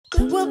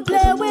We'll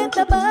play with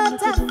the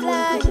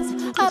butterflies,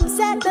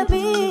 upset the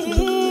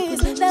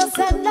bees. They'll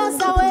send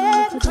us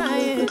away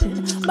crying,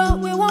 but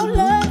we won't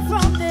learn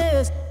from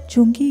this.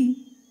 Chunky,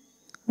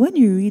 when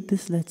you read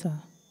this letter,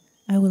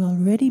 I will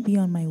already be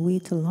on my way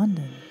to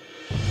London.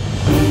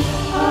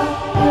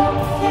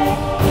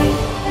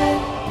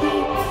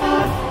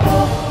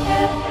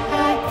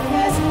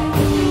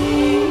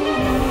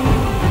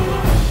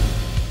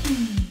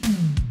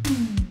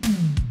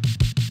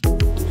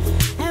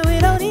 And we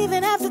don't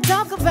even have to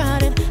talk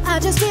about it. I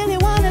just really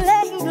want to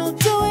let you know,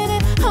 doing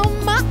it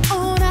on my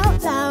own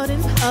out loud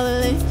in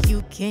public.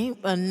 You can't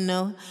run,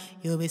 no,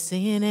 you'll be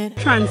seeing it.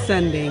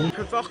 Transcending,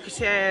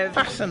 provocative,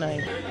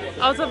 fascinating,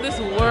 out of this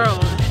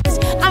world.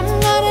 I'm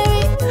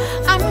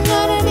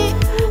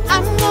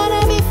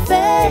gonna be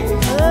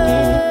famous.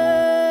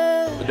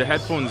 The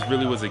headphones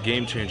really was a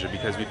game changer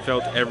because we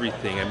felt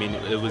everything. I mean,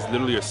 it was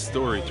literally a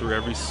story through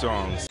every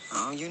song.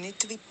 Oh, you need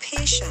to be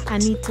patient. I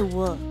need to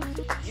work.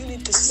 You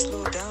need to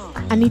slow down.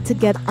 I need to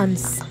get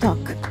unstuck.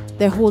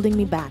 They're holding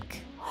me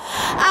back.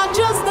 I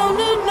just don't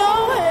need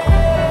no help.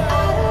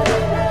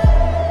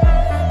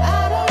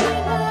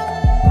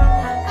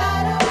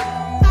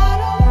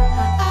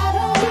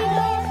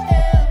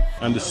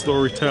 And the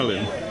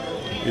storytelling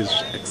is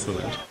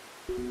excellent.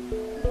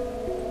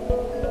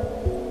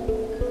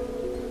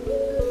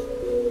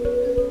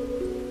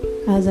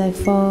 As I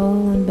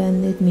fall on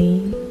bended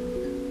knee,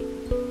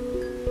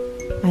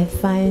 I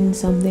find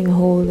something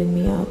holding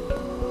me up.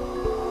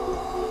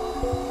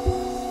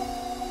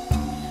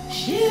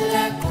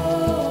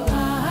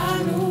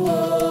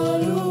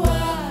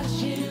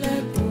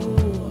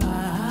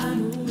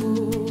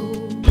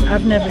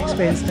 I've never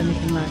experienced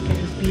anything like it.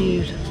 It's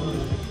beautiful.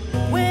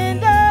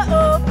 Window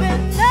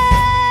open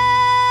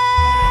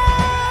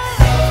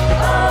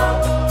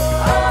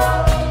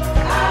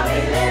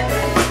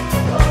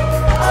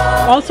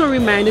Also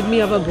reminded me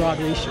of a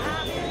Broadway show.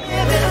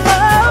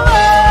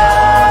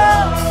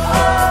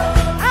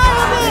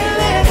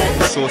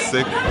 So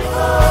sick.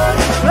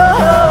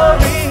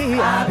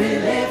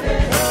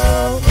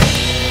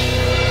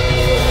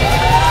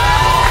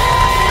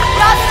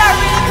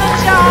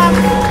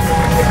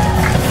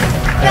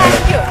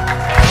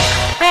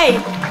 Hey,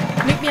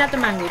 meet me at the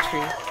mango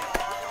tree.